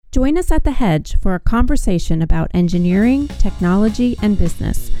Join us at The Hedge for a conversation about engineering, technology, and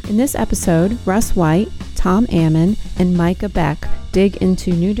business. In this episode, Russ White, Tom Ammon, and Micah Beck dig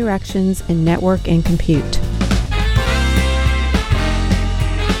into new directions in network and compute.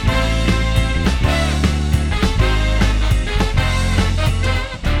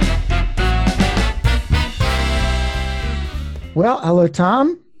 Well, hello,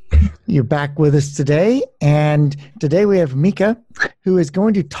 Tom. You're back with us today. And today we have Micah, who is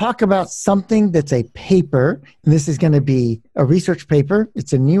going to talk about something that's a paper. And this is going to be a research paper.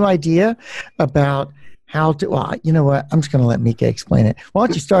 It's a new idea about how to, well, you know what? I'm just going to let Micah explain it. Why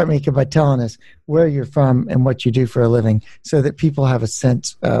don't you start, Micah, by telling us where you're from and what you do for a living so that people have a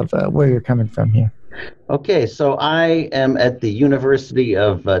sense of where you're coming from here. Okay, so I am at the University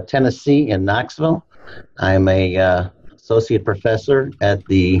of Tennessee in Knoxville. I'm a associate professor at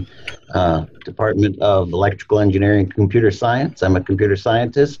the Department of Electrical Engineering and Computer Science. I'm a computer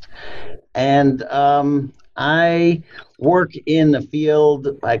scientist. And I work in the field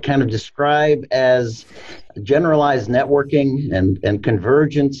I kind of describe as generalized networking and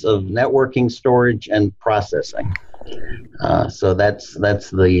convergence of networking, storage, and processing. So that's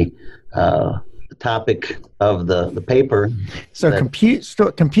the topic of the paper. So compute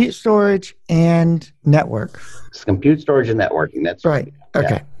storage and network. It's compute storage and networking. That's right.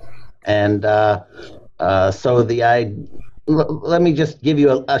 Okay. Yeah. And so let me just give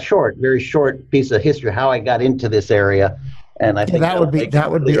you a very short piece of history how I got into this area, and I think that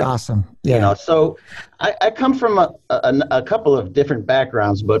would be awesome. Yeah. You know, so I come from a couple of different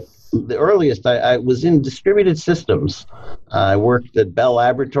backgrounds, but the earliest, I was in distributed systems. I worked at Bell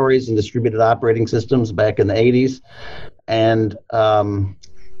Laboratories in distributed operating systems back in the 80s. And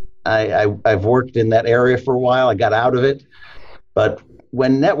I've worked in that area for a while. I got out of it. But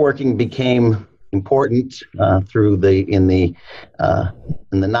when networking became important in the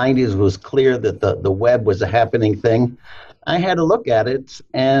 90s, it was clear that the web was a happening thing. I had to look at it,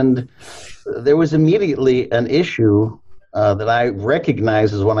 and there was immediately an issue that I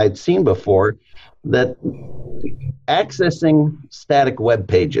recognized as one I'd seen before, that accessing static web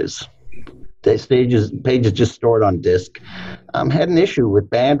pages just stored on disk, had an issue with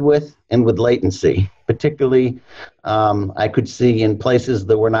bandwidth and with latency. Particularly, I could see in places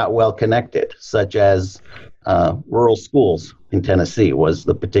that were not well connected, such as rural schools in Tennessee was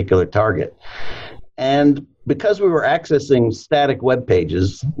the particular target. And because we were accessing static web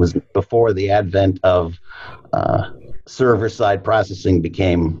pages, was before the advent of server-side processing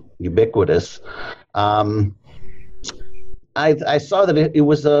became ubiquitous. I saw that it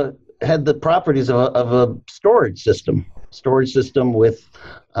had the properties of a storage system with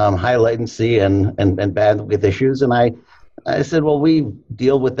high latency and bandwidth issues. And I said, well, we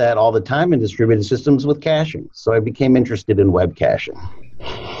deal with that all the time in distributed systems with caching. So I became interested in web caching.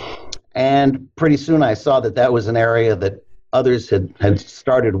 And pretty soon I saw that was an area that others had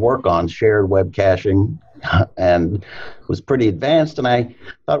started work on, shared web caching, and was pretty advanced. And I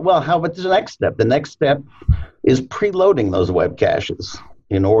thought, well, how about the next step? The next step is preloading those web caches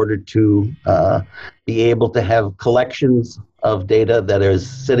in order to be able to have collections of data that is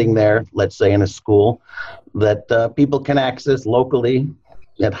sitting there, let's say in a school, that people can access locally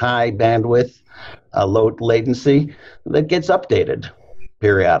at high bandwidth, low latency, that gets updated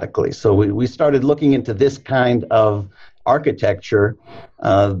periodically. So we started looking into this kind of architecture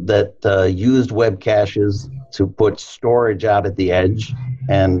that used web caches to put storage out at the edge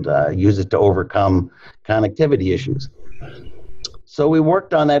and use it to overcome connectivity issues. So we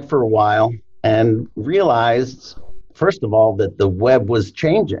worked on that for a while and realized, first of all, that the web was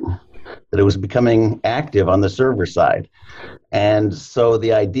changing, that it was becoming active on the server side. And so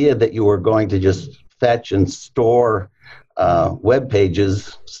the idea that you were going to just fetch and store web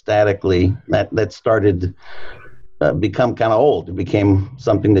pages statically, that started become kind of old. It became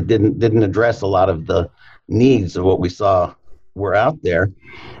something that didn't address a lot of the needs of what we saw were out there.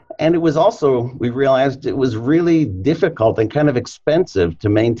 And it was also, we realized it was really difficult and kind of expensive to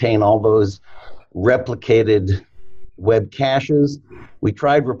maintain all those replicated web caches. We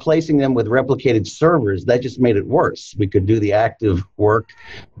tried replacing them with replicated servers. That just made it worse. We could do the active work,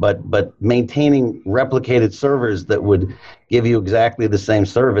 but maintaining replicated servers that would give you exactly the same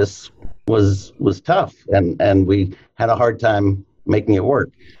service was tough, and we had a hard time making it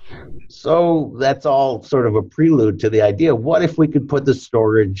work. So that's all sort of a prelude to the idea, what if we could put the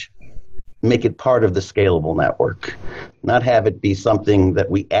storage, make it part of the scalable network, not have it be something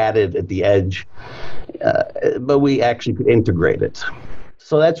that we added at the edge, but we actually could integrate it.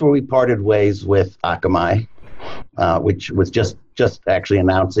 So that's where we parted ways with Akamai, which was just actually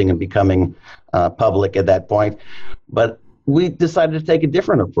announcing and becoming public at that point. But we decided to take a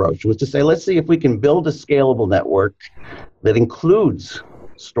different approach, was to say, let's see if we can build a scalable network that includes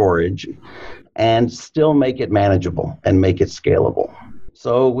storage and still make it manageable and make it scalable.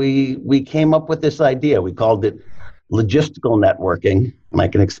 So we came up with this idea. We called it logistical networking, and I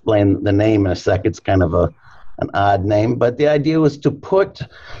can explain the name in a sec. It's kind of an odd name, but the idea was to put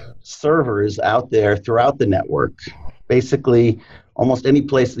servers out there throughout the network. Basically, almost any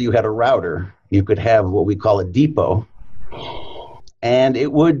place that you had a router, you could have what we call a depot, and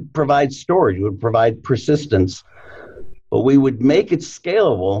it would provide storage, it would provide persistence, but we would make it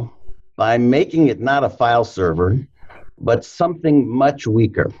scalable by making it not a file server, but something much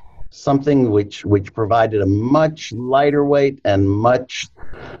weaker, something which provided a much lighter weight and much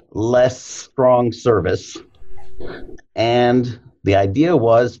less strong service. And the idea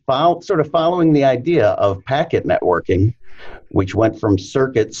was sort of following the idea of packet networking, which went from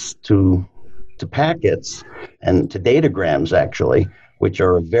circuits to packets and to datagrams, actually, which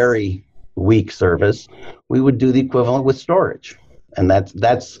are a very weak service. We would do the equivalent with storage. And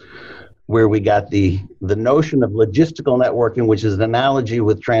that's where we got the notion of logistical networking, which is an analogy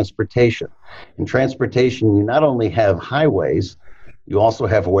with transportation. In transportation, you not only have highways, you also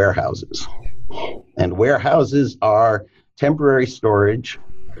have warehouses. And warehouses are temporary storage,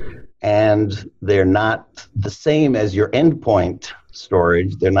 and they're not the same as your endpoint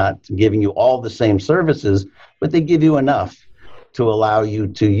storage. They're not giving you all the same services, but they give you enough to allow you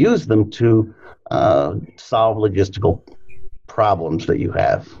to use them to solve logistical problems that you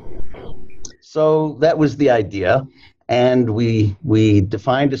have. So that was the idea, and we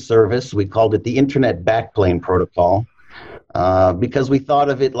defined a service. We called it the Internet Backplane Protocol because we thought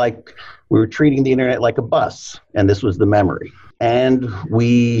of it like we were treating the internet like a bus, and this was the memory. And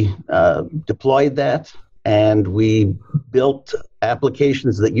we deployed that, and we built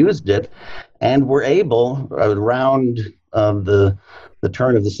applications that used it, and were able, around the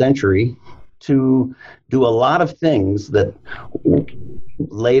turn of the century, to do a lot of things that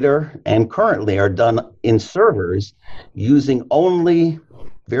later and currently are done in servers using only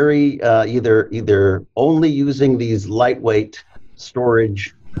either only using these lightweight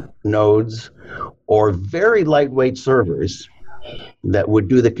storage nodes or very lightweight servers that would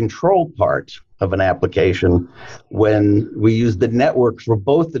do the control part of an application when we use the network for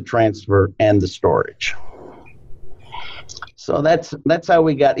both the transfer and the storage. So that's how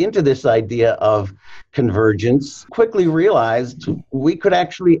we got into this idea of convergence. Quickly realized we could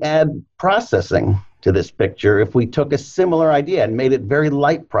actually add processing to this picture if we took a similar idea and made it very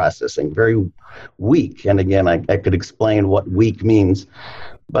light processing, very weak. And again, I could explain what weak means,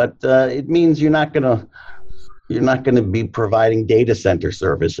 but it means you're not going to be providing data center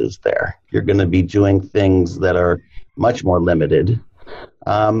services there. You're going to be doing things that are much more limited.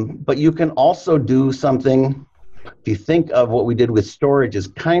 But you can also do something. If you think of what we did with storage as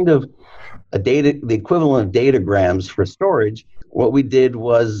kind of the equivalent of datagrams for storage, what we did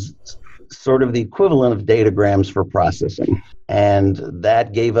was sort of the equivalent of datagrams for processing. And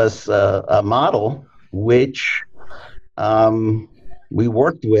that gave us a model which we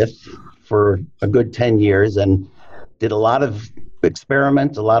worked with for a good 10 years and did a lot of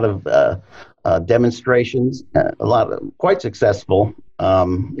experiments, a lot of demonstrations, quite successful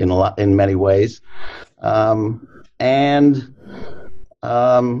in many ways.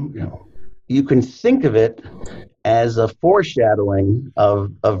 You can think of it as a foreshadowing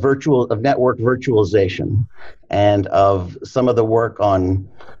of network virtualization and of some of the work on,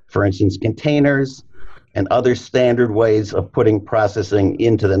 for instance, containers and other standard ways of putting processing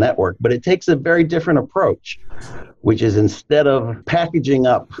into the network. But it takes a very different approach, which is instead of packaging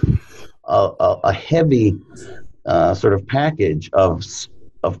up a heavy sort of package of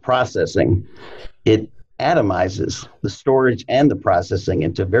processing, it atomizes the storage and the processing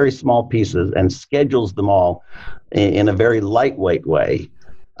into very small pieces and schedules them all in a very lightweight way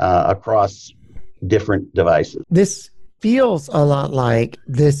across different devices. This feels a lot like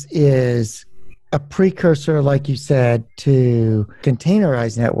this is a precursor, like you said, to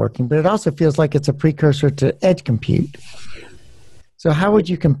containerized networking, but it also feels like it's a precursor to edge compute. So how would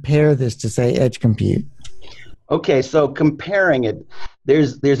you compare this to, say, edge compute? Okay, so comparing it,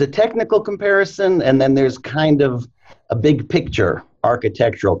 there's a technical comparison, and then there's kind of a big picture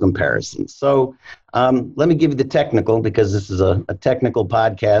architectural comparison. So let me give you the technical, because this is a technical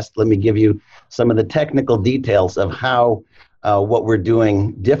podcast. Let me give you some of the technical details of how what we're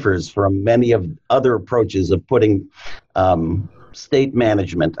doing differs from many of other approaches of putting state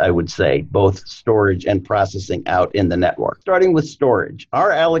management, I would say, both storage and processing out in the network. Starting with storage, our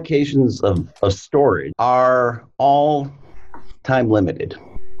allocations of storage are all time limited.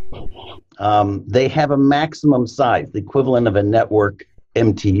 they have a maximum size, the equivalent of a network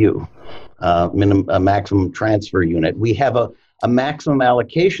MTU, a maximum transfer unit. We have a maximum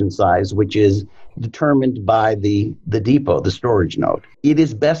allocation size, which is determined by the depot, the storage node. It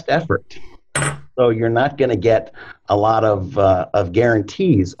is best effort. So you're not going to get a lot of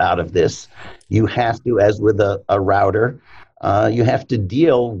guarantees out of this. You have to, as with a router, you have to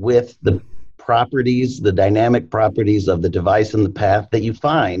deal with the properties, the dynamic properties of the device and the path that you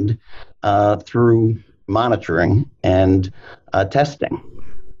find through monitoring and testing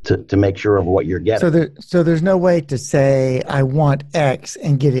to make sure of what you're getting. So there's no way to say, I want X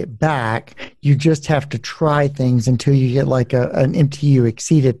and get it back. You just have to try things until you get like an MTU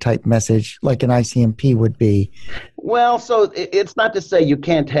exceeded type message, like an ICMP would be. Well, so it's not to say you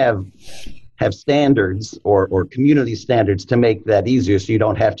can't have standards or community standards to make that easier, so you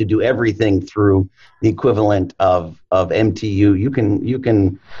don't have to do everything through the equivalent of MTU. You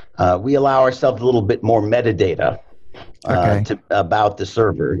can we allow ourselves a little bit more metadata about the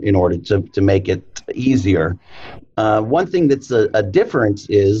server in order to make it easier. One thing that's a difference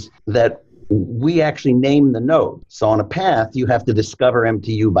is that we actually name the node. So on a path, you have to discover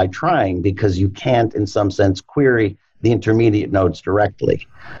MTU by trying, because you can't, in some sense, query the intermediate nodes directly.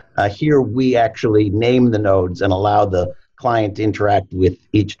 Here, we actually name the nodes and allow the client to interact with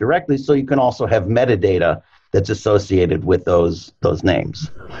each directly, so you can also have metadata that's associated with those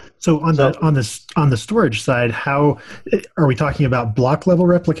names. So on the storage side, how are we talking about block level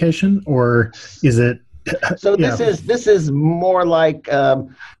replication, or is it? So this is more like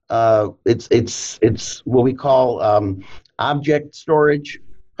it's what we call object storage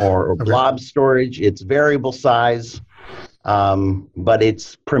or blob storage. It's variable size, but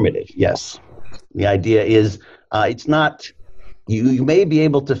it's primitive. Yes, the idea is it's not. You may be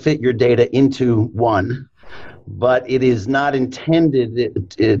able to fit your data into one, but it is not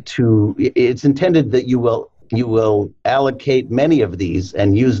intended to. It's intended that you will allocate many of these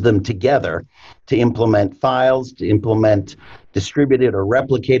and use them together to implement files, to implement distributed or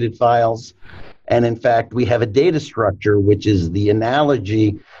replicated files. And in fact, we have a data structure, which is the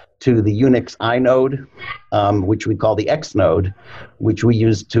analogy to the Unix inode, which we call the X node, which we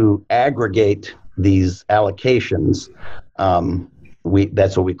use to aggregate these allocations.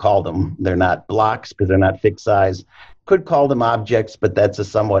 That's what we call them. They're not blocks because they're not fixed size. Could call them objects, but that's a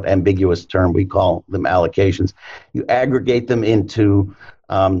somewhat ambiguous term. We call them allocations. You aggregate them into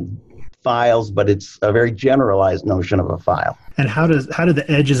files, but it's a very generalized notion of a file. And how do the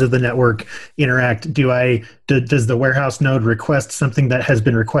edges of the network interact? Does the warehouse node request something that has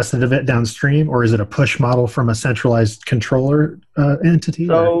been requested of it downstream, or is it a push model from a centralized controller entity?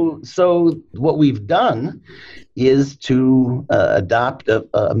 So what we've done is to adopt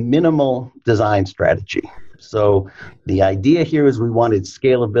a minimal design strategy. So the idea here is we wanted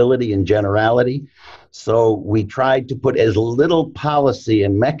scalability and generality. So we tried to put as little policy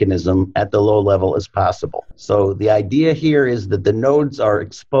and mechanism at the low level as possible. So the idea here is that the nodes are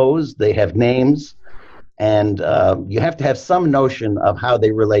exposed, they have names, and you have to have some notion of how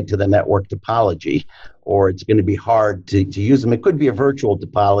they relate to the network topology, or it's going to be hard to use them. It could be a virtual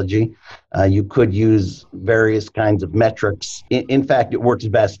topology. You could use various kinds of metrics. In fact, it works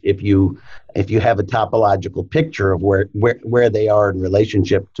best if you have a topological picture of where they are in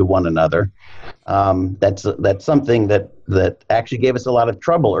relationship to one another. That's something that actually gave us a lot of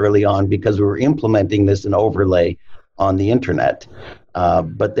trouble early on because we were implementing this in overlay on the internet.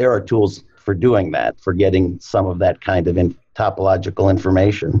 But there are tools for doing that, for getting some of that kind of topological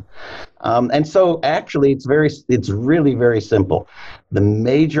information. And so actually it's really very simple. The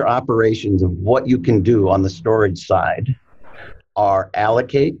major operations of what you can do on the storage side are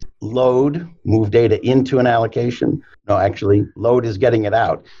allocate, load, move data into an allocation. No, actually, load is getting it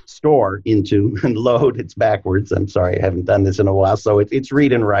out. Store into, and load, it's backwards. I'm sorry, I haven't done this in a while. So it's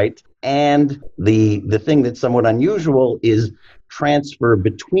read and write. And the thing that's somewhat unusual is transfer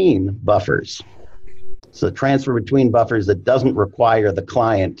between buffers. So transfer between buffers that doesn't require the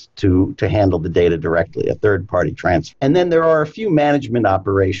client to handle the data directly, a third-party transfer. And then there are a few management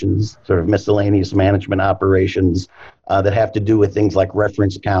operations, sort of miscellaneous management operations that have to do with things like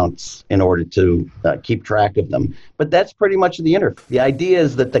reference counts in order to keep track of them. But that's pretty much the interface. The idea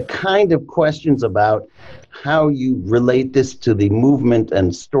is that the kind of questions about how you relate this to the movement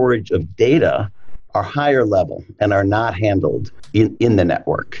and storage of data are higher level and are not handled in the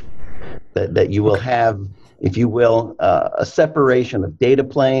network. That you will have, if you will, a separation of data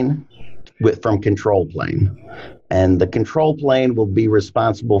plane from control plane. And the control plane will be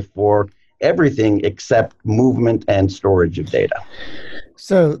responsible for everything except movement and storage of data.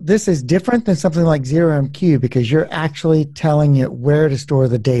 So this is different than something like 0MQ because you're actually telling it where to store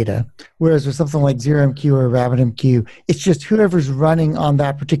the data. Whereas with something like 0MQ or RabbitMQ, it's just whoever's running on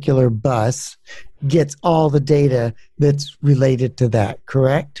that particular bus gets all the data that's related to that,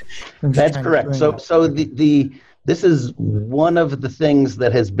 correct? That's correct. So this is one of the things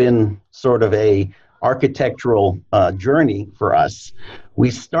that has been sort of a architectural journey for us.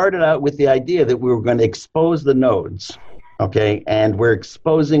 We started out with the idea that we were going to expose the nodes, okay, and we're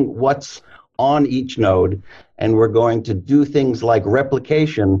exposing what's on each node, and we're going to do things like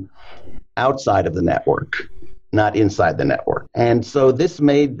replication outside of the network, not inside the network. And so this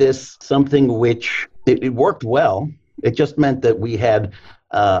made this something which it worked well. It just meant that we had,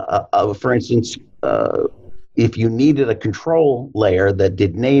 for instance, if you needed a control layer that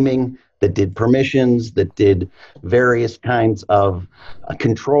did naming, that did permissions, that did various kinds of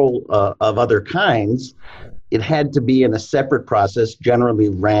control of other kinds, it had to be in a separate process, generally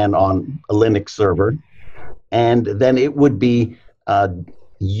ran on a Linux server. And then it would be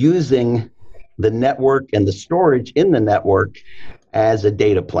using the network and the storage in the network as a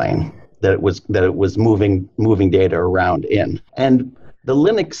data plane that it was moving data around in. And the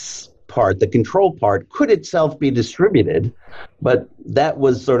Linux part, the control part, could itself be distributed, but that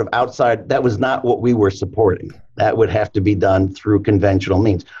was sort of outside. That was not what we were supporting. That would have to be done through conventional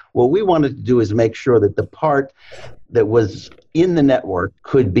means. What we wanted to do is make sure that the part that was in the network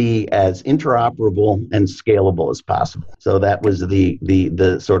could be as interoperable and scalable as possible. So that was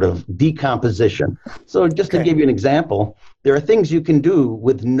the sort of decomposition. So just to give you an example, there are things you can do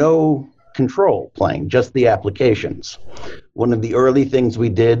with no control plane, just the applications. One of the early things we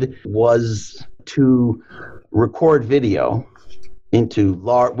did was to record video into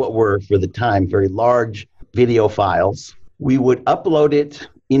what were, for the time, very large video files. We would upload it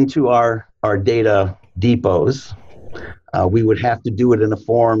into our data depots. We would have to do it in a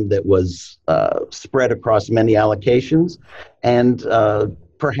form that was spread across many allocations and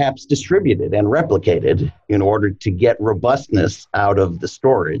perhaps distributed and replicated in order to get robustness out of the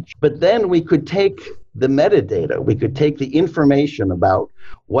storage. But then we could take the metadata, we could take the information about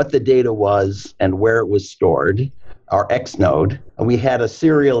what the data was and where it was stored, our X node, and we had a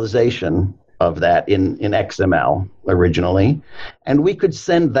serialization of that in XML originally, and we could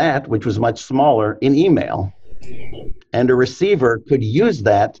send that, which was much smaller, in email. And a receiver could use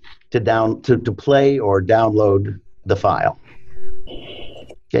that to play or download the file.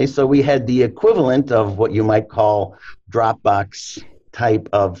 Okay, so we had the equivalent of what you might call Dropbox type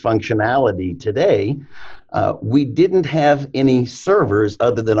of functionality today. We didn't have any servers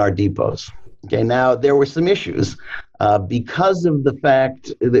other than our depots. Okay, now there were some issues because of the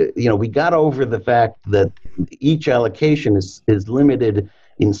fact that, we got over the fact that each allocation is limited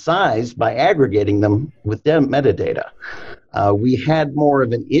in size by aggregating them with metadata. We had more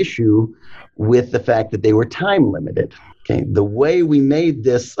of an issue with the fact that they were time limited. Okay, the way we made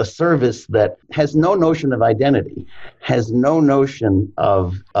this a service that has no notion of identity, has no notion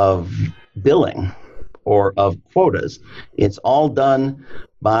of billing or of quotas. It's all done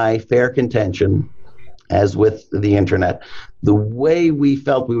by fair contention, as with the internet. The way we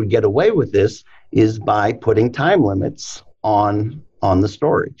felt we would get away with this is by putting time limits on the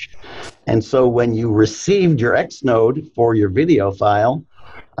storage. And so when you received your X node for your video file,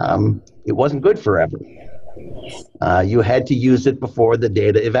 it wasn't good forever. You had to use it before the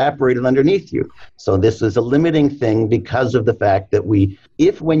data evaporated underneath you. So this is a limiting thing because of the fact that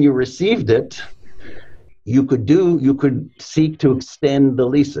when you received it, you could seek to extend the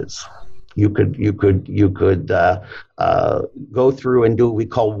leases. You could go through and do what we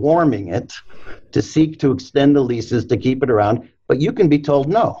call warming it to seek to extend the leases to keep it around, but you can be told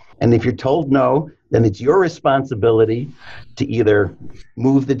no. And if you're told no, then it's your responsibility to either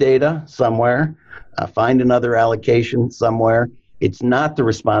move the data somewhere, find another allocation somewhere. It's not the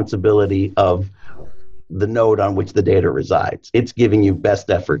responsibility of the node on which the data resides. It's giving you best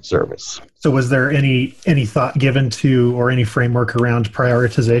effort service. So was there any thought given to or any framework around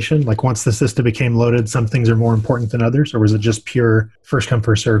prioritization? Like once the system became loaded, some things are more important than others, or was it just pure first come,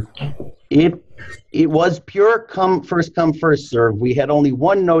 first serve? It was pure first come, first serve. We had only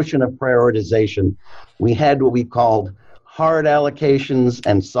one notion of prioritization. We had what we called hard allocations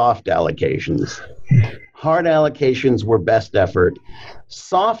and soft allocations. Hard allocations were best effort.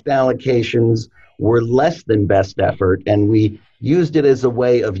 Soft allocations were less than best effort, and we used it as a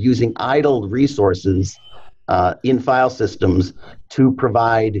way of using idle resources in file systems to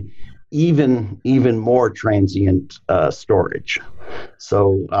provide even more transient storage.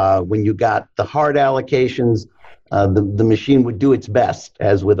 So when you got the hard allocations, the machine would do its best,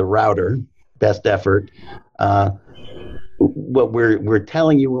 as with a router, best effort. what we're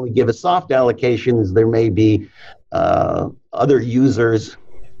telling you when we give a soft allocation is there may be other users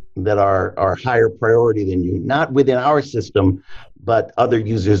that are higher priority than you, not within our system, but other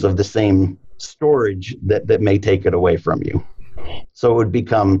users of the same storage that may take it away from you. So it would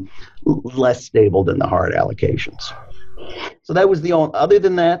become less stable than the hard allocations. So that was the only, other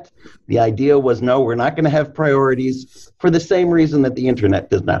than that, the idea was, no, we're not going to have priorities for the same reason that the internet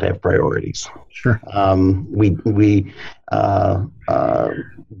does not have priorities. Sure. We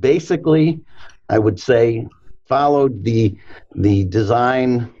basically, I would say, followed the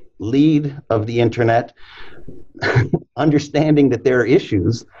design lead of the internet, understanding that there are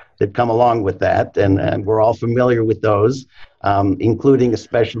issues that come along with that, and we're all familiar with those, including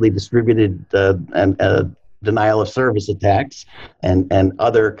especially distributed and denial of service attacks and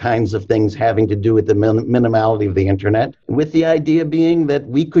other kinds of things having to do with the minimality of the internet, with the idea being that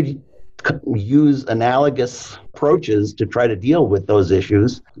we could use analogous approaches to try to deal with those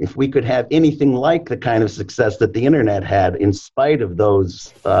issues. If we could have anything like the kind of success that the internet had in spite of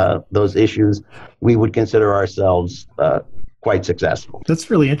those issues, we would consider ourselves quite successful. That's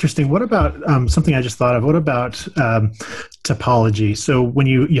really interesting. What about something I just thought of? What about topology? So when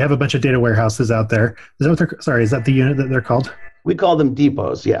you have a bunch of data warehouses out there, is that the unit that they're called? We call them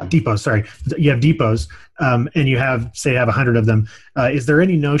depots, yeah. Depots, sorry. You have depots, and you have 100 of them. Is there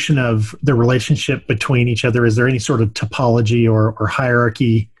any notion of the relationship between each other? Is there any sort of topology or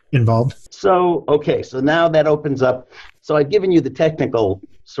hierarchy involved? So now that opens up. So I've given you the technical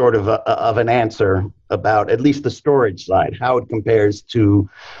sort of an answer about at least the storage side, how it compares to,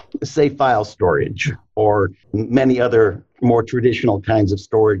 say, file storage or many other more traditional kinds of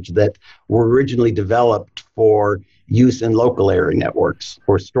storage that were originally developed for use in local area networks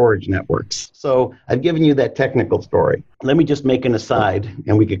or storage networks. So I've given you that technical story. Let me just make an aside,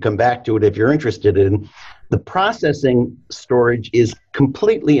 and we could come back to it if you're interested in. The processing storage is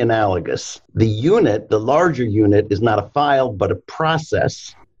completely analogous. The unit, the larger unit, is not a file, but a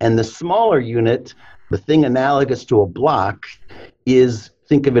process. And the smaller unit, the thing analogous to a block, is,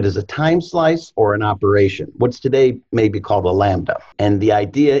 think of it as a time slice or an operation, what's today may be called a lambda. And the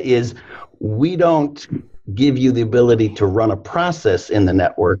idea is we don't give you the ability to run a process in the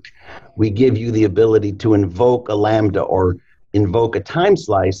network. We give you the ability to invoke a lambda or invoke a time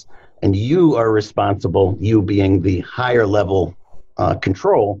slice, and you are responsible, you being the higher level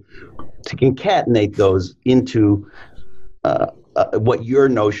control, to concatenate those into what your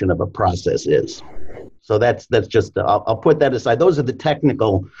notion of a process is. So that's just, I'll put that aside. Those are the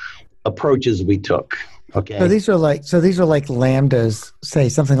technical approaches we took. Okay. So these are like lambdas, say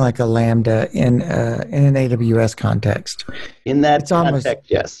something like a lambda in an AWS context. In that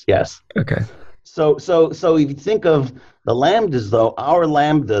context, yes. Okay. So if you think of the lambdas, though, our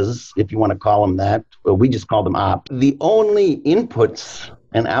lambdas, if you want to call them that, well, we just call them op. The only inputs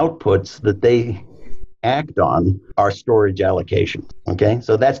and outputs that they act on are storage allocations. Okay,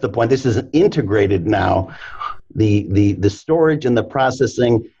 so that's the point. This is integrated now. The storage and the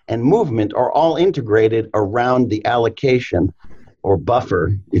processing and movement are all integrated around the allocation or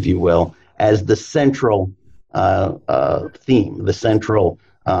buffer, if you will, as the central theme, the central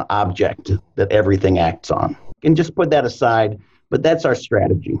object that everything acts on. And just put that aside, but that's our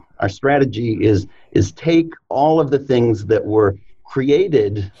strategy. Our strategy is take all of the things that were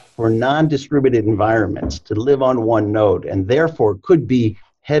created for non-distributed environments to live on one node, and therefore could be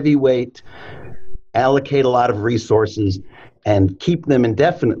heavyweight, allocate a lot of resources, and keep them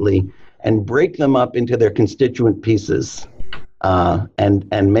indefinitely, and break them up into their constituent pieces,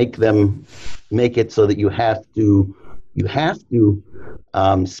 and make it so that you have to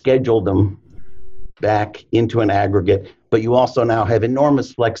schedule them back into an aggregate, but you also now have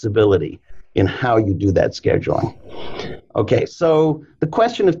enormous flexibility in how you do that scheduling. Okay, so the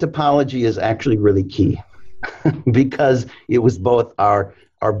question of topology is actually really key because it was both our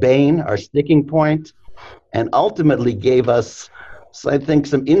bane, our sticking point, and ultimately gave us, I think,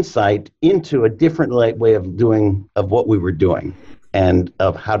 some insight into a different way of what we were doing and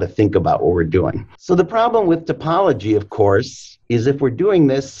of how to think about what we're doing. So the problem with topology, of course, is if we're doing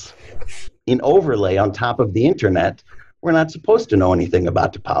this in overlay on top of the internet, we're not supposed to know anything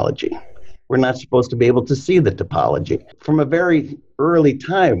about topology. We're not supposed to be able to see the topology. From a very early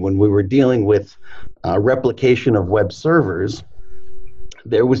time when we were dealing with replication of web servers,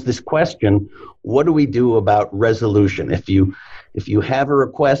 there was this question, what do we do about resolution? If you have a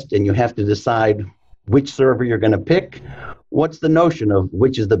request and you have to decide which server you're going to pick, what's the notion of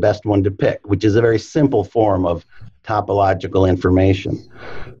which is the best one to pick, which is a very simple form of topological information.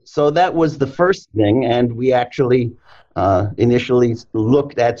 So that was the first thing, and we actually initially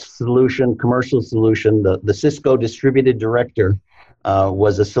looked at commercial solution. The Cisco distributed director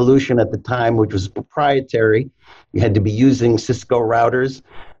was a solution at the time which was proprietary. You had to be using Cisco routers.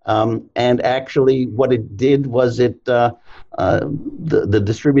 And actually, what it did was the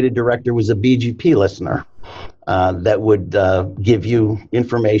distributed director was a BGP listener that would give you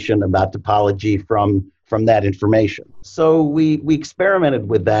information about topology from that information. So we experimented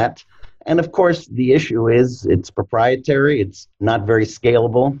with that. And of course, the issue is it's proprietary. It's not very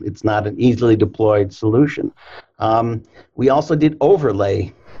scalable. It's not an easily deployed solution. We also did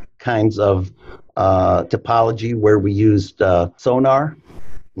overlay kinds of topology where we used sonar.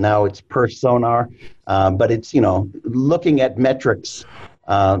 Now it's per sonar, but it's, looking at metrics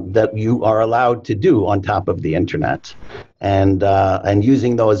that you are allowed to do on top of the internet and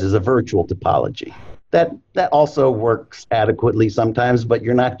using those as a virtual topology. That also works adequately sometimes, but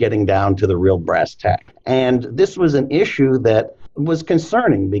you're not getting down to the real brass tack. And this was an issue that was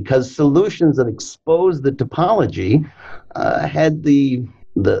concerning because solutions that exposed the topology had the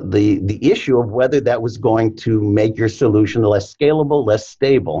issue of whether that was going to make your solution less scalable, less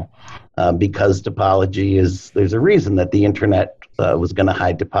stable, because topology there's a reason that the internet was going to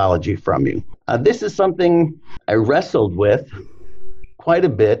hide topology from you. This is something I wrestled with quite a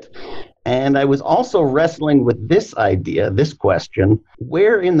bit. And I was also wrestling with this idea, this question,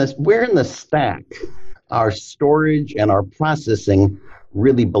 where in the stack our storage and our processing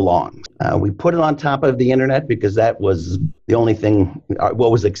really belongs. We put it on top of the internet because that was the only thing,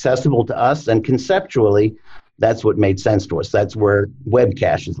 what was accessible to us, and conceptually, that's what made sense to us. That's where web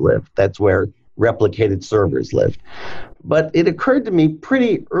caches lived. That's where replicated servers lived. But it occurred to me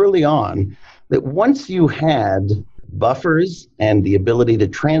pretty early on that once you had buffers and the ability to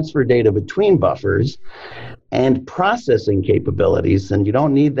transfer data between buffers and processing capabilities, and you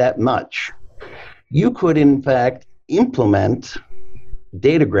don't need that much, you could in fact implement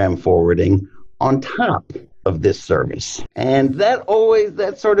datagram forwarding on top of this service. And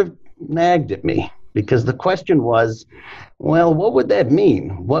that sort of nagged at me because the question was, well, what would that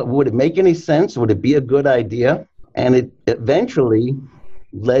mean? Would it make any sense? Would it be a good idea? And it eventually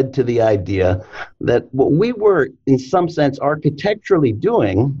led to the idea that what we were, in some sense, architecturally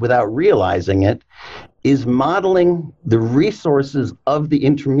doing without realizing it is modeling the resources of the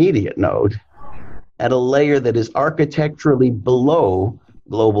intermediate node at a layer that is architecturally below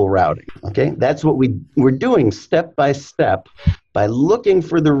global routing. Okay, that's what we're doing step by step by looking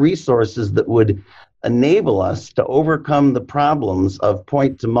for the resources that would enable us to overcome the problems of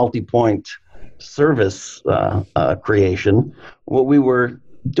point to multi-point service creation. What we were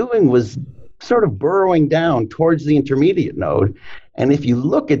doing was sort of burrowing down towards the intermediate node. And if you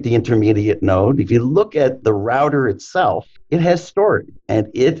look at the intermediate node, if you look at the router itself, it has storage and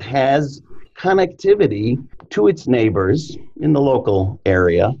it has connectivity to its neighbors in the local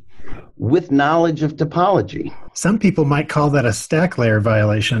area with knowledge of topology. Some people might call that a stack layer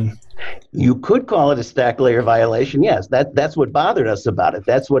violation. You could call it a stack layer violation, yes. That's what bothered us about it.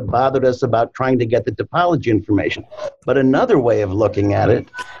 That's what bothered us about trying to get the topology information. But another way of looking at it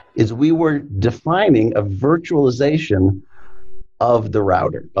is we were defining a virtualization of the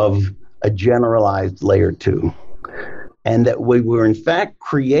router, of a generalized layer 2. And that we were in fact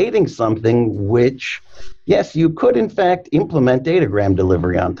creating something which, yes, you could in fact implement datagram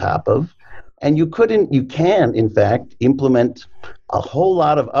delivery on top of, and you can in fact implement a whole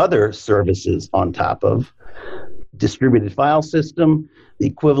lot of other services on top of distributed file system, the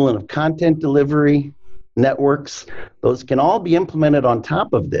equivalent of content delivery networks. Those can all be implemented on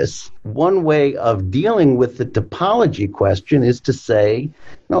top of this. One way of dealing with the topology question is to say,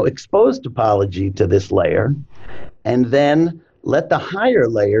 no, expose topology to this layer, and then let the higher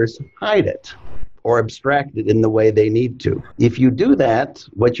layers hide it or abstract it in the way they need to. If you do that,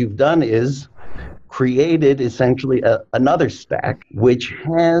 what you've done is created essentially another stack which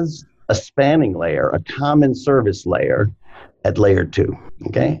has a spanning layer, a common service layer at layer 2,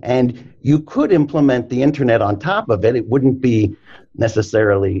 okay? And you could implement the internet on top of it. It wouldn't be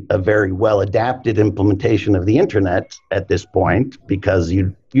necessarily a very well-adapted implementation of the internet at this point because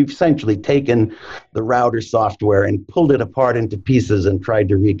you've essentially taken the router software and pulled it apart into pieces and tried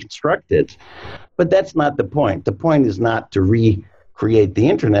to reconstruct it. But that's not the point. The point is not to recreate the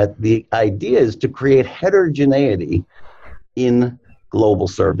internet. The idea is to create heterogeneity in global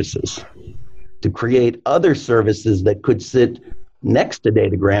services, to create other services that could sit next to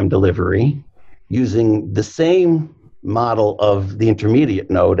datagram delivery using the same model of the intermediate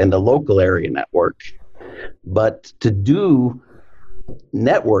node and the local area network, but to do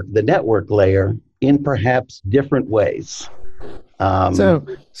the network layer in perhaps different ways.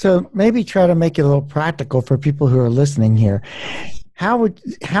 So maybe try to make it a little practical for people who are listening here. How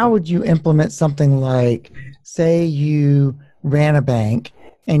would you implement something like, say you ran a bank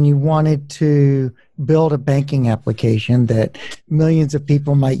and you wanted to build a banking application that millions of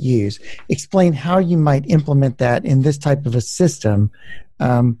people might use? Explain how you might implement that in this type of a system,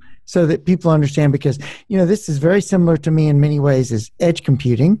 so that people understand, because, this is very similar to me in many ways as edge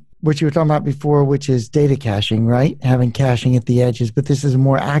computing, which you were talking about before, which is data caching, right? Having caching at the edges, but this is a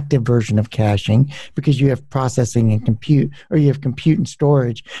more active version of caching because you have processing and compute, or you have compute and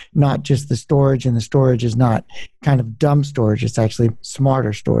storage, not just the storage, and the storage is not kind of dumb storage. It's actually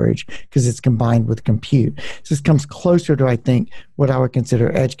smarter storage because it's combined with compute. So this comes closer to, I think, what I would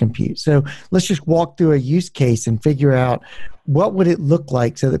consider edge compute. So let's just walk through a use case and figure out what would it look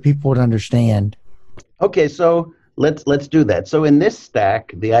like so that people would understand. Okay, so let's do that. So in this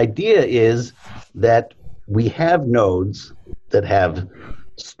stack, the idea is that we have nodes that have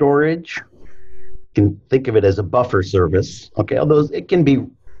storage. You can think of it as a buffer service. Okay, although it can be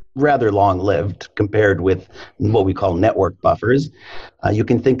rather long-lived compared with what we call network buffers. You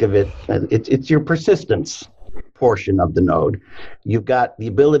can think of it's your persistence portion of the node. You've got the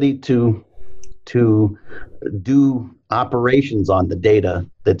ability to do operations on the data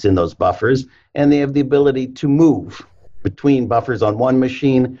that's in those buffers, and they have the ability to move between buffers on one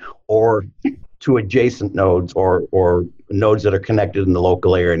machine or to adjacent nodes or nodes that are connected in the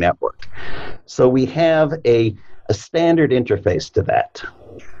local area network. So we have a standard interface to that.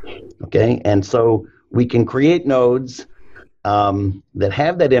 Okay, and so we can create nodes that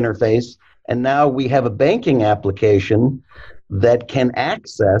have that interface, and now we have a banking application that can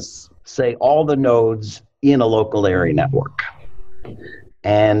access, say, all the nodes in a local area network.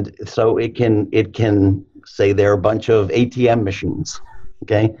 And so it can say there are a bunch of ATM machines.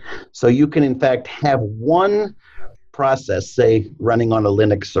 Okay, so you can in fact have one process, say, running on a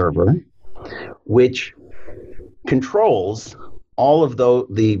Linux server, which controls all of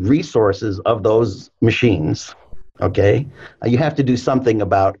the resources of those machines. Okay, you have to do something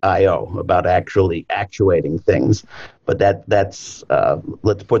about I/O, about actually actuating things, but that's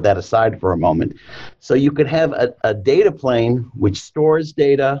let's put that aside for a moment. So you could have a data plane which stores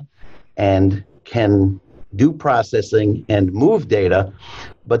data and can do processing and move data,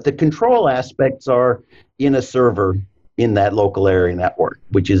 but the control aspects are in a server in that local area network,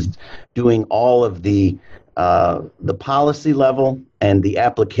 which is doing all of the policy level and the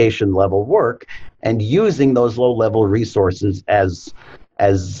application level work, and using those low-level resources as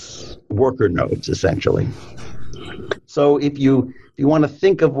worker nodes, essentially. So if you want to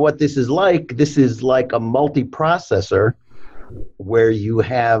think of what this is like a multiprocessor where you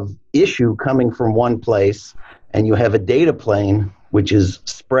have issue coming from one place, and you have a data plane which is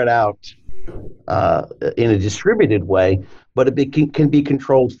spread out in a distributed way, but it can be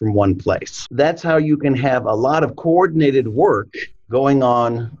controlled from one place. That's how you can have a lot of coordinated work going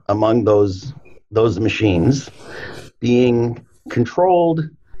on among those machines, being controlled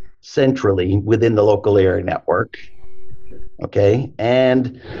centrally within the local area network. Okay,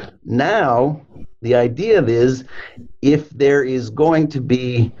 and now the idea is, if there is going to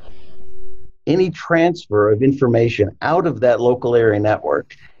be any transfer of information out of that local area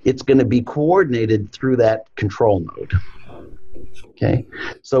network, it's going to be coordinated through that control node. Okay,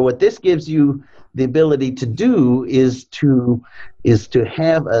 so what this gives you the ability to do is to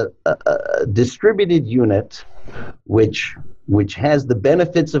have a distributed unit which has the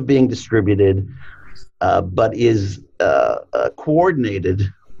benefits of being distributed, but is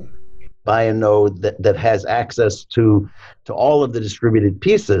coordinated by a node that has access to all of the distributed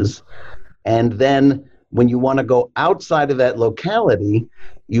pieces. And then when you want to go outside of that locality,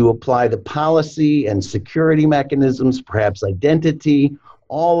 you apply the policy and security mechanisms, perhaps identity.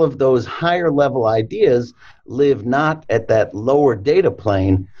 All of those higher level ideas live not at that lower data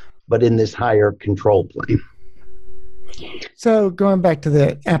plane, but in this higher control plane. So going back to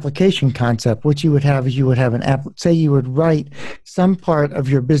the application concept, what you would have is you would have say you would write some part of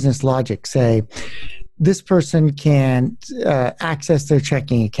your business logic, say, this person can access their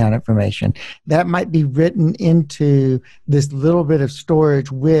checking account information. That might be written into this little bit of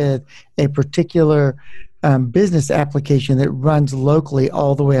storage with a particular business application that runs locally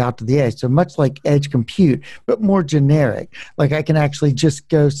all the way out to the edge. So much like edge compute, but more generic. Like I can actually just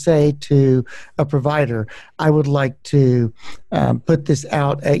go say to a provider, I would like to put this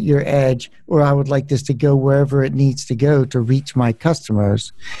out at your edge, or I would like this to go wherever it needs to go to reach my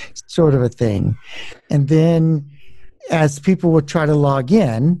customers, sort of a thing. And then as people would try to log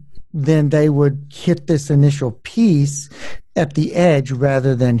in, then they would hit this initial piece at the edge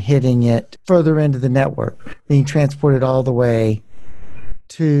rather than hitting it further into the network, being transported all the way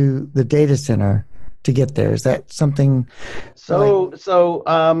to the data center to get there? Is that something? Let's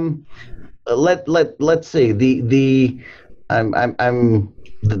see.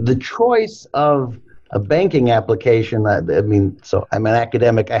 The choice of a banking application. So I'm an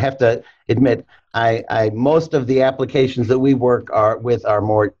academic. I have to admit, most of the applications that we work with are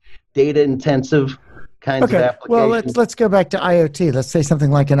more data intensive kinds of applications. Well, let's go back to IoT. Let's say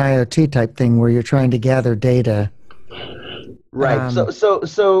something like an IoT type thing where you're trying to gather data. Right.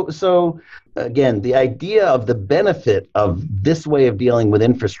 So again, the idea of the benefit of this way of dealing with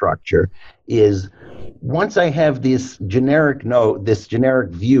infrastructure is once I have this generic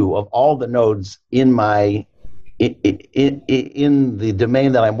view of all the nodes in the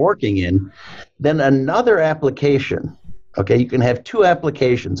domain that I'm working in, then another application. Okay, you can have two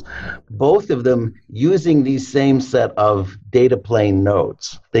applications, both of them using these same set of data plane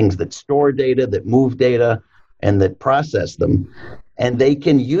nodes, things that store data, that move data, and that process them, and they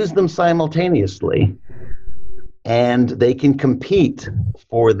can use them simultaneously, and they can compete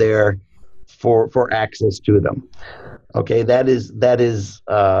for access to them. Okay, so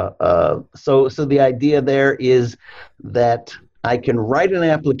the idea there is that I can write an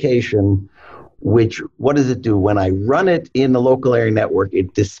application which, what does it do? When I run it in the local area network,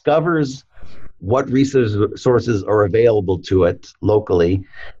 it discovers what resources are available to it locally,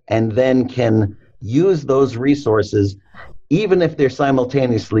 and then can use those resources even if they're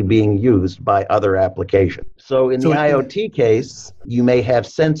simultaneously being used by other applications. So in the IoT case, you may have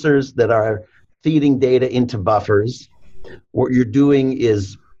sensors that are feeding data into buffers. What you're doing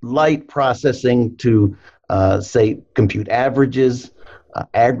is light processing to, say, compute averages,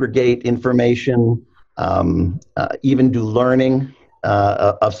 aggregate information, even do learning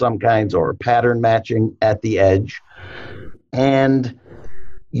of some kinds or pattern matching at the edge. And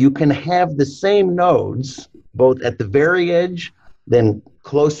you can have the same nodes both at the very edge, then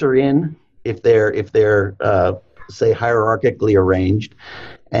closer in if they're say hierarchically arranged.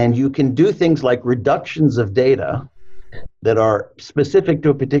 And you can do things like reductions of data that are specific to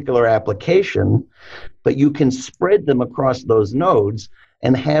a particular application, but you can spread them across those nodes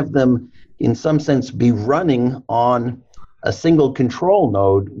and have them, in some sense, be running on a single control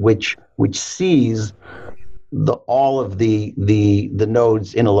node, which sees all of the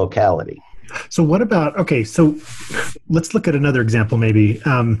nodes in a locality. So what about, so let's look at another example maybe.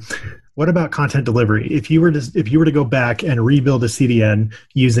 What about content delivery? If you were to go back and rebuild a CDN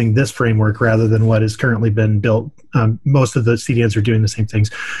using this framework rather than what has currently been built, most of the CDNs are doing the same things.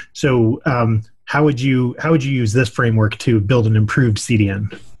 So how would you use this framework to build an improved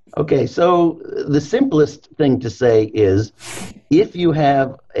CDN? Okay, so the simplest thing to say is if you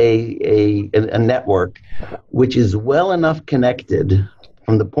have a network which is well enough connected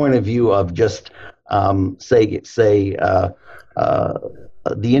from the point of view of just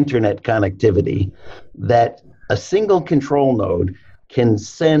the internet connectivity, that a single control node can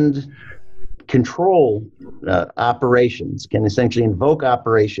send control operations, can essentially invoke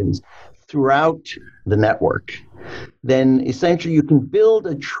operations throughout the network, then essentially you can build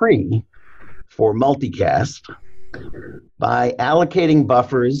a tree for multicast by allocating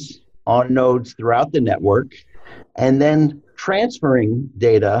buffers on nodes throughout the network and then transferring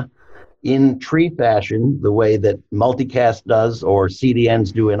data in tree fashion, the way that multicast does or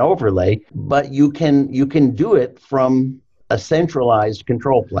CDNs do in overlay, but you can do it from a centralized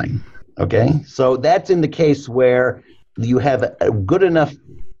control plane. Okay, so that's in the case where you have a good enough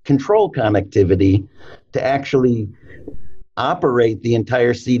control connectivity to actually operate the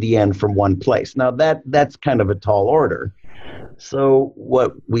entire CDN from one place. Now that's kind of a tall order. So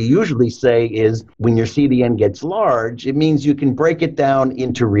what we usually say is when your CDN gets large, it means you can break it down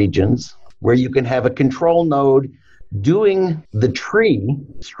into regions where you can have a control node doing the tree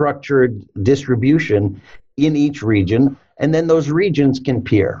structured distribution in each region, and then those regions can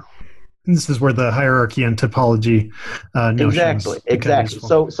peer. This is where the hierarchy and topology notions Exactly.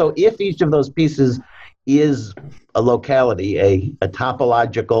 So if each of those pieces is a locality, a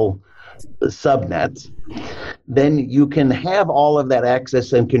topological subnet, then you can have all of that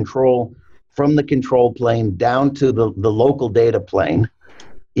access and control from the control plane down to the local data plane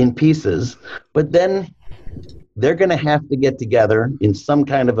in pieces, but then they're going to have to get together in some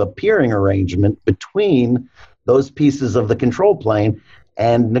kind of a peering arrangement between those pieces of the control plane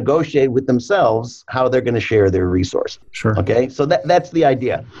and negotiate with themselves how they're going to share their resources. Sure. Okay, so that's the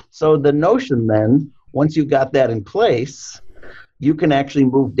idea. So the notion then, once you've got that in place, you can actually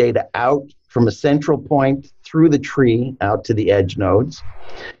move data out from a central point through the tree out to the edge nodes.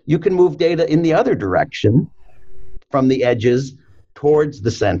 You can move data in the other direction from the edges towards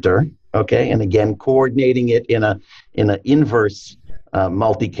the center, okay? And again, coordinating it in an inverse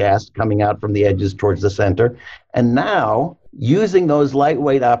multicast coming out from the edges towards the center. And now, using those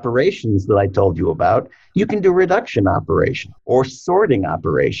lightweight operations that I told you about, you can do reduction operation or sorting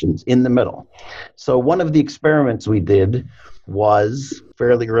operations in the middle. So one of the experiments we did was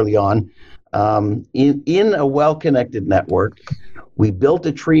fairly early on, in a well-connected network, we built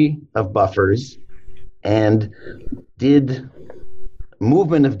a tree of buffers and did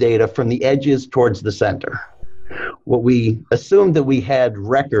movement of data from the edges towards the center. What we assumed that we had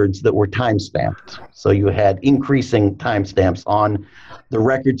records that were time-stamped. So you had increasing timestamps on the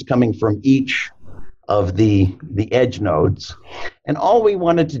records coming from each of the edge nodes. And all we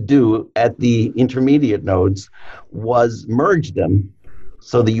wanted to do at the intermediate nodes was merge them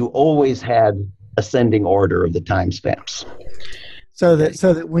so that you always had ascending order of the timestamps. So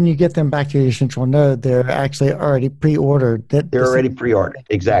that when you get them back to your central node, they're actually already pre-ordered. They're already pre-ordered,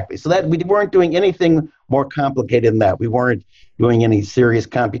 exactly. So that we weren't doing anything more complicated than that. We weren't doing any serious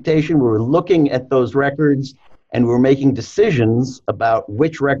computation. We were looking at those records, and we were making decisions about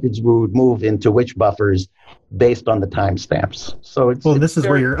which records we would move into which buffers based on the timestamps. So this is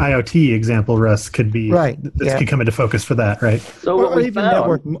where your IoT example, Russ, could be right. This could come into focus for that, right? So or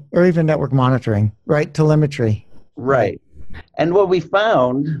even network monitoring, right? Telemetry, right? And what we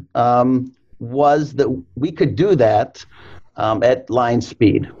found was that we could do that at line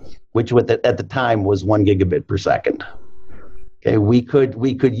speed, which at the time was 1 gigabit per second. Okay, we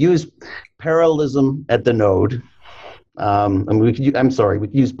could use parallelism at the node. And we could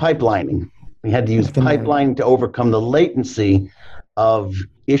use pipelining. We had to use pipelining to overcome the latency of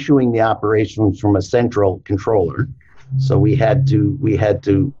issuing the operations from a central controller. So we had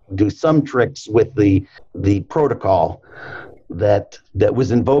to do some tricks with the protocol that was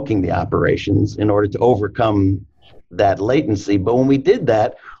invoking the operations in order to overcome that latency. But when we did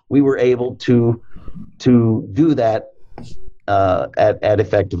that, we were able to do that at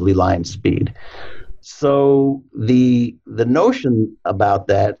effectively line speed. So the notion about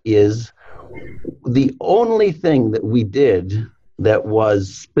that is the only thing that we did that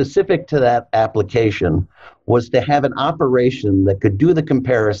was specific to that application was to have an operation that could do the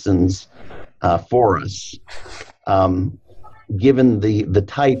comparisons for us, given the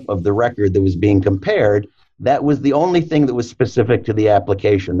type of the record that was being compared. That was the only thing that was specific to the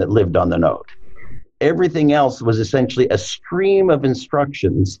application that lived on the node. Everything else was essentially a stream of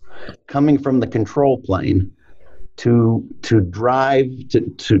instructions coming from the control plane to drive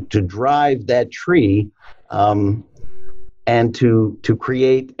that tree, and to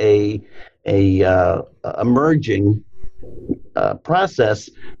create a merging process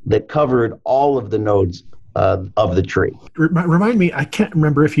that covered all of the nodes of the tree. Remind me, I can't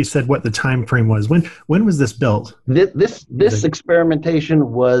remember if you said what the time frame was. When was this built? This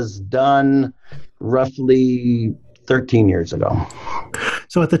experimentation was done roughly 13 years ago.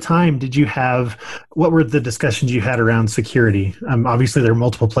 So at the time, what were the discussions you had around security? Obviously, there are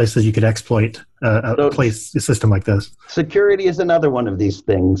multiple places you could exploit a system like this. Security is another one of these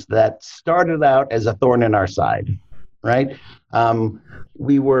things that started out as a thorn in our side, right?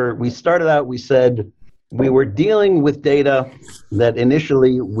 We started out, we said we were dealing with data that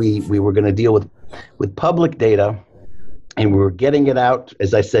initially we were going to deal with public data, and we were getting it out,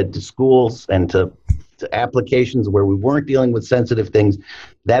 as I said, to schools and to applications where we weren't dealing with sensitive things.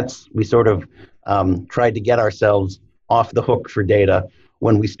 We sort of tried to get ourselves off the hook for data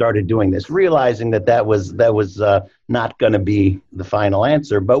when we started doing this, realizing that was not going to be the final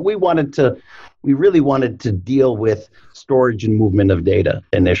answer. But we really wanted to deal with storage and movement of data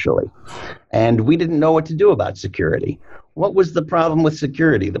initially. And we didn't know what to do about security. What was the problem with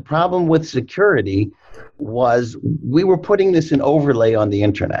security? The problem with security was we were putting this in overlay on the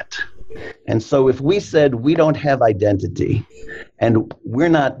internet. And so if we said we don't have identity and we're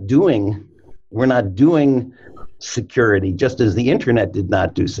not doing security, just as the internet did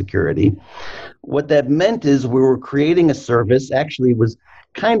not do security, what that meant is we were creating a service, actually was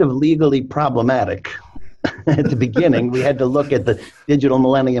kind of legally problematic. At the beginning, we had to look at the Digital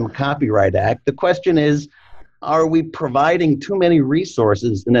Millennium Copyright Act. The question is, are we providing too many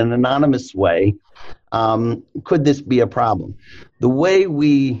resources in an anonymous way? Could this be a problem? The way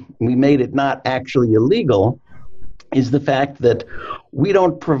we made it not actually illegal is the fact that we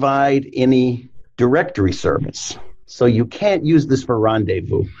don't provide any directory service. So you can't use this for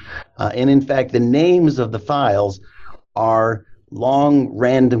rendezvous. And in fact, the names of the files are long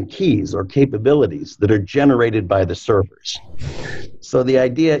random keys or capabilities that are generated by the servers. So the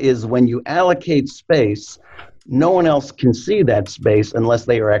idea is when you allocate space, no one else can see that space unless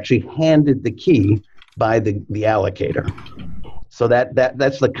they are actually handed the key by the allocator. So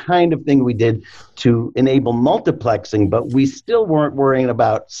that's the kind of thing we did to enable multiplexing, but we still weren't worrying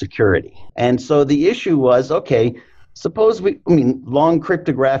about security. And so the issue was, okay, suppose long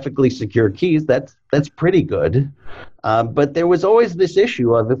cryptographically secure keys, that's pretty good. But there was always this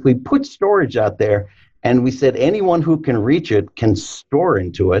issue of if we put storage out there and we said anyone who can reach it can store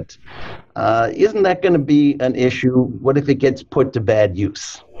into it, isn't that going to be an issue? What if it gets put to bad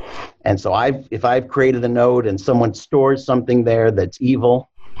use? And so if I've created a node and someone stores something there that's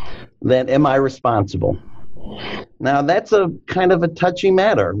evil, then am I responsible? Now, that's a kind of a touchy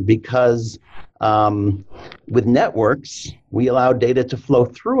matter because with networks, we allow data to flow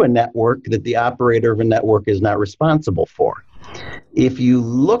through a network that the operator of a network is not responsible for. If you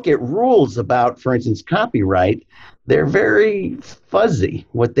look at rules about, for instance, copyright, they're very fuzzy.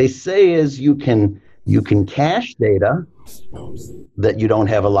 What they say is you can cache data that you don't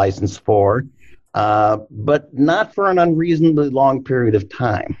have a license for, but not for an unreasonably long period of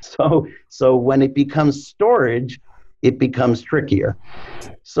time. So when it becomes storage, it becomes trickier.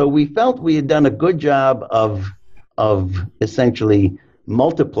 So we felt we had done a good job of essentially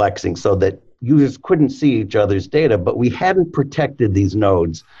multiplexing so that users couldn't see each other's data, but we hadn't protected these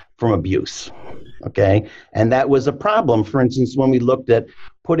nodes from abuse. Okay, and that was a problem. For instance, when we looked at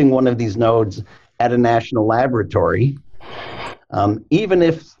putting one of these nodes at a national laboratory, even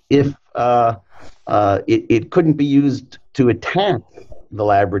if it couldn't be used to attack the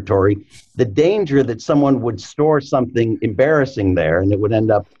laboratory, the danger that someone would store something embarrassing there and it would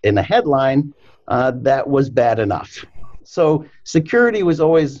end up in a headline, that was bad enough. So security was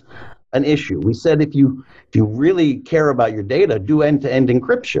always an issue. We said if you really care about your data, do end-to-end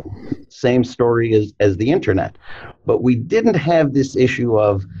encryption. Same story as the internet. But we didn't have this issue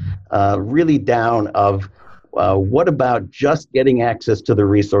of really down of what about just getting access to the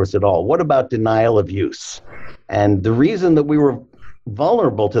resource at all? What about denial of use? And the reason that we were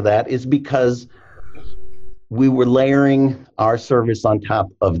vulnerable to that is because we were layering our service on top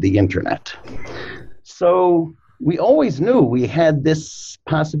of the internet. So we always knew we had this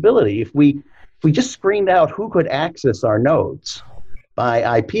possibility. If we just screened out who could access our nodes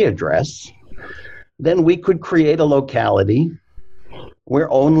by IP address, then we could create a locality where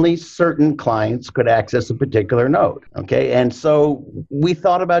only certain clients could access a particular node. Okay, and so we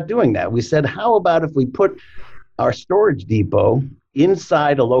thought about doing that. We said, how about if we put our storage depot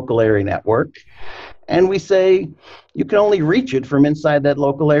inside a local area network, and we say you can only reach it from inside that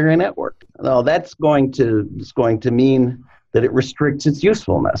local area network. Well, it's going to mean that it restricts its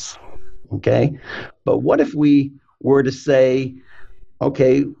usefulness. Okay, but what if we were to say,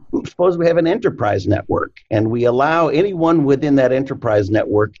 okay, suppose we have an enterprise network and we allow anyone within that enterprise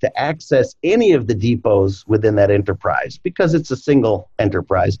network to access any of the depots within that enterprise because it's a single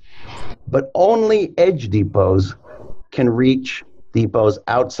enterprise, but only edge depots can reach depots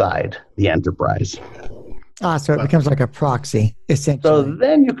outside the enterprise. So it becomes like a proxy, essentially. So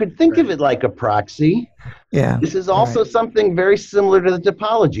then you could think of it like a proxy. Yeah. This is also something very similar to the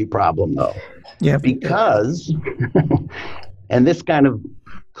topology problem, though. Yeah. Because, and this kind of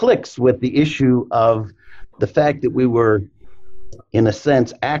clicks with the issue of the fact that we were, in a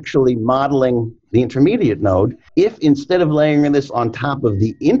sense, actually modeling the intermediate node. If instead of layering this on top of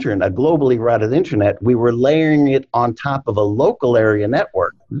the internet, a globally routed internet, we were layering it on top of a local area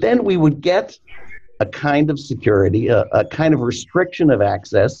network, then we would get a kind of security, a kind of restriction of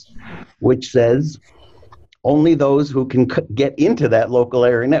access, which says only those who can get into that local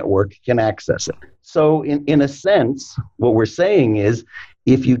area network can access it. So in a sense, what we're saying is,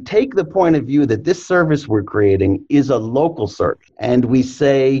 if you take the point of view that this service we're creating is a local service, and we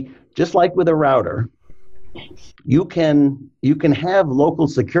say, just like with a router, you can have local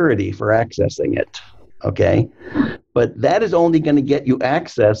security for accessing it, okay? But that is only going to get you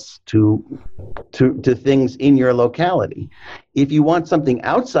access to things in your locality. If you want something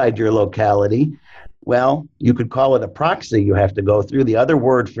outside your locality, well, you could call it a proxy you have to go through. The other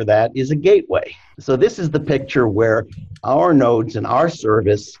word for that is a gateway. So this is the picture where our nodes and our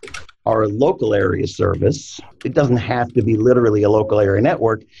service are a local area service. It doesn't have to be literally a local area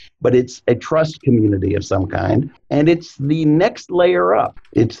network, but it's a trust community of some kind. And it's the next layer up.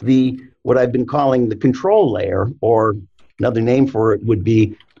 It's what I've been calling the control layer, or another name for it would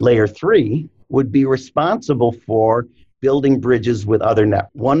be layer 3, would be responsible for building bridges with other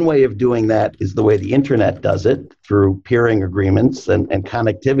networks. One way of doing that is the way the internet does it, through peering agreements and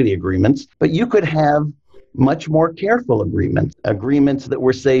connectivity agreements. But you could have much more careful agreements that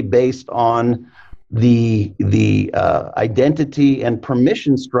were, say, based on the identity and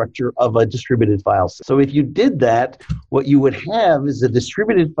permission structure of a distributed file system. So if you did that, what you would have is a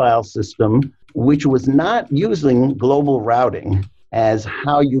distributed file system which was not using global routing as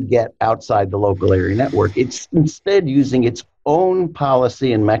how you get outside the local area network. It's instead using its own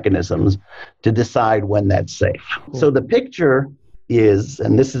policy and mechanisms to decide when that's safe. So the picture is,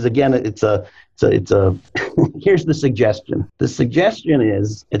 and this is again, it's a here's the suggestion. The suggestion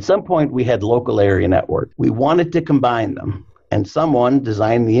is, at some point we had local area network. We wanted to combine them. And someone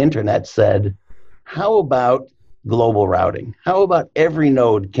designed the internet said, how about global routing? How about every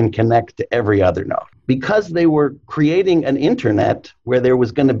node can connect to every other node? Because they were creating an internet where there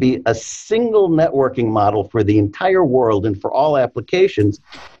was going to be a single networking model for the entire world and for all applications,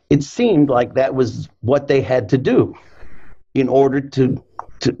 it seemed like that was what they had to do in order to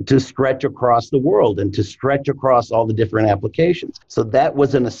stretch across the world and to stretch across all the different applications. So that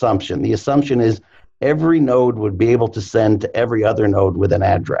was an assumption. The assumption is every node would be able to send to every other node with an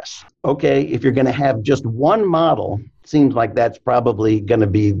address. Okay, if you're going to have just one model, seems like that's probably going to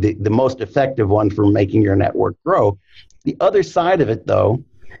be the most effective one for making your network grow. The other side of it, though,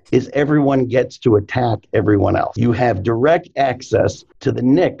 is everyone gets to attack everyone else. You have direct access to the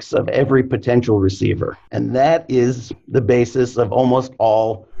NICs of every potential receiver. And that is the basis of almost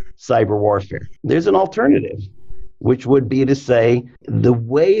all cyber warfare. There's an alternative, which would be to say the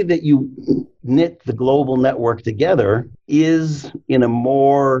way that you knit the global network together is in a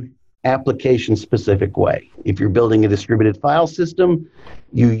more application-specific way. If you're building a distributed file system,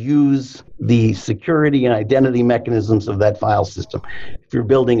 you use the security and identity mechanisms of that file system. If you're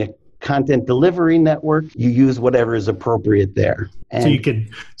building a content delivery network, you use whatever is appropriate there. And so you could,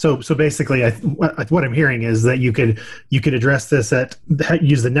 so basically, what I'm hearing is that you could address this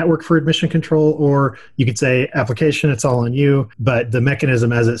use the network for admission control, or you could say application, it's all on you, but the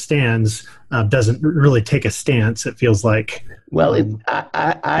mechanism as it stands doesn't really take a stance. It feels like. Well,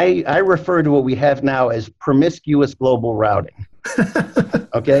 I refer to what we have now as promiscuous global routing.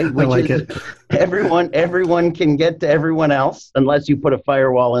 Okay, which I like is it. Everyone can get to everyone else unless you put a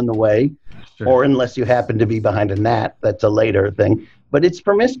firewall in the way, Sure. or unless you happen to be behind a NAT. That's a later thing. But it's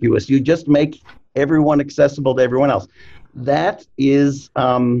promiscuous. You just make everyone accessible to everyone else. That is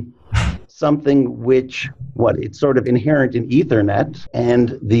something which, it's sort of inherent in Ethernet,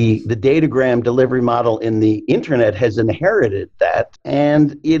 and the datagram delivery model in the internet has inherited that,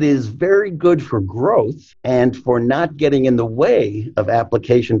 and it is very good for growth and for not getting in the way of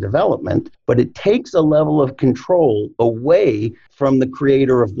application development, but it takes a level of control away from the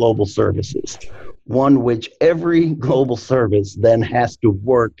creator of global services, one which every global service then has to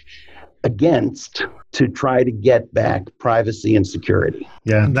work against to try to get back privacy and security.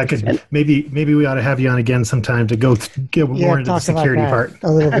 Yeah, that could maybe we ought to have you on again sometime to go get more into the security part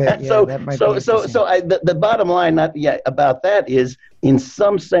a little bit. Yeah, the bottom line about that is, in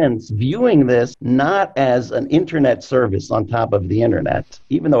some sense, viewing this not as an internet service on top of the internet,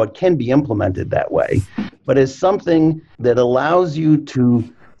 even though it can be implemented that way, but as something that allows you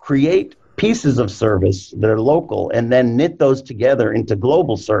to create pieces of service that are local and then knit those together into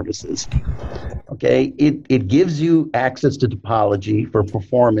global services. Okay, it gives you access to topology for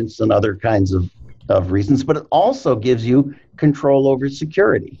performance and other kinds of reasons, but it also gives you control over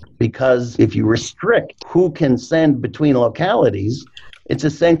security, because if you restrict who can send between localities, it's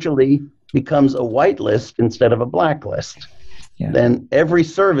essentially becomes a whitelist instead of a blacklist. Yeah. Then every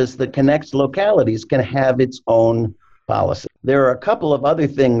service that connects localities can have its own policy. There are a couple of other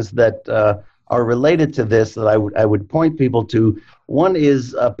things that are related to this that I would point people to. One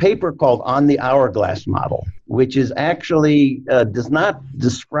is a paper called On the Hourglass Model, which is actually does not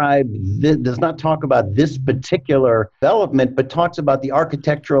talk about this particular development, but talks about the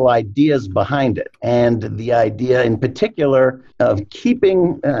architectural ideas behind it, and the idea in particular of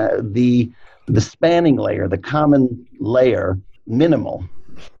keeping the spanning layer, the common layer, minimal.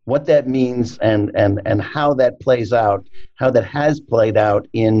 What that means and how that plays out, how that has played out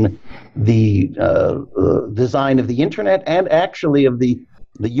in the design of the internet and actually of the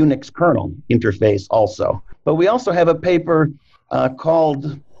Unix kernel interface also. But we also have a paper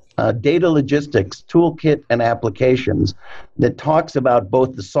called Data Logistics, Toolkit and Applications that talks about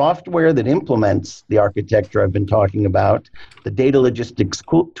both the software that implements the architecture I've been talking about, the Data Logistics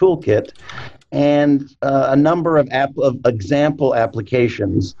Toolkit, and a number of example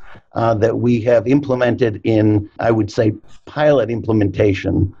applications that we have implemented in, I would say, pilot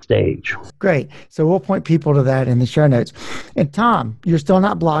implementation stage. Great. So we'll point people to that in the show notes. And Tom, you're still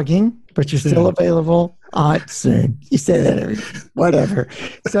not blogging, but you're still available soon. You say that whatever.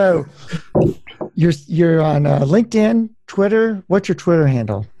 So you're on LinkedIn, Twitter. What's your Twitter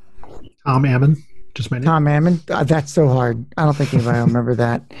handle? Tom Ammon. Just my name. Tom Ammon. That's so hard. I don't think anybody will remember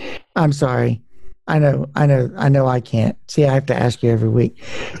that. I'm sorry. I know I can't. See, I have to ask you every week,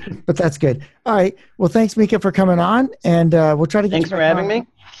 but that's good. All right. Well, thanks, Mika, for coming on, and we'll try to get Thanks you back for having on. me.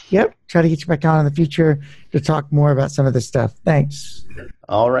 Yep. Try to get you back on in the future to talk more about some of this stuff. Thanks.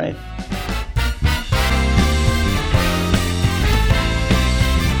 All right.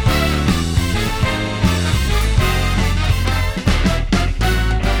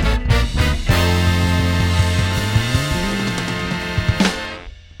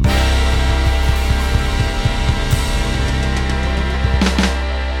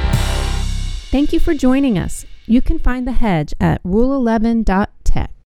 Thank you for joining us. You can find The Hedge at rule11.tech.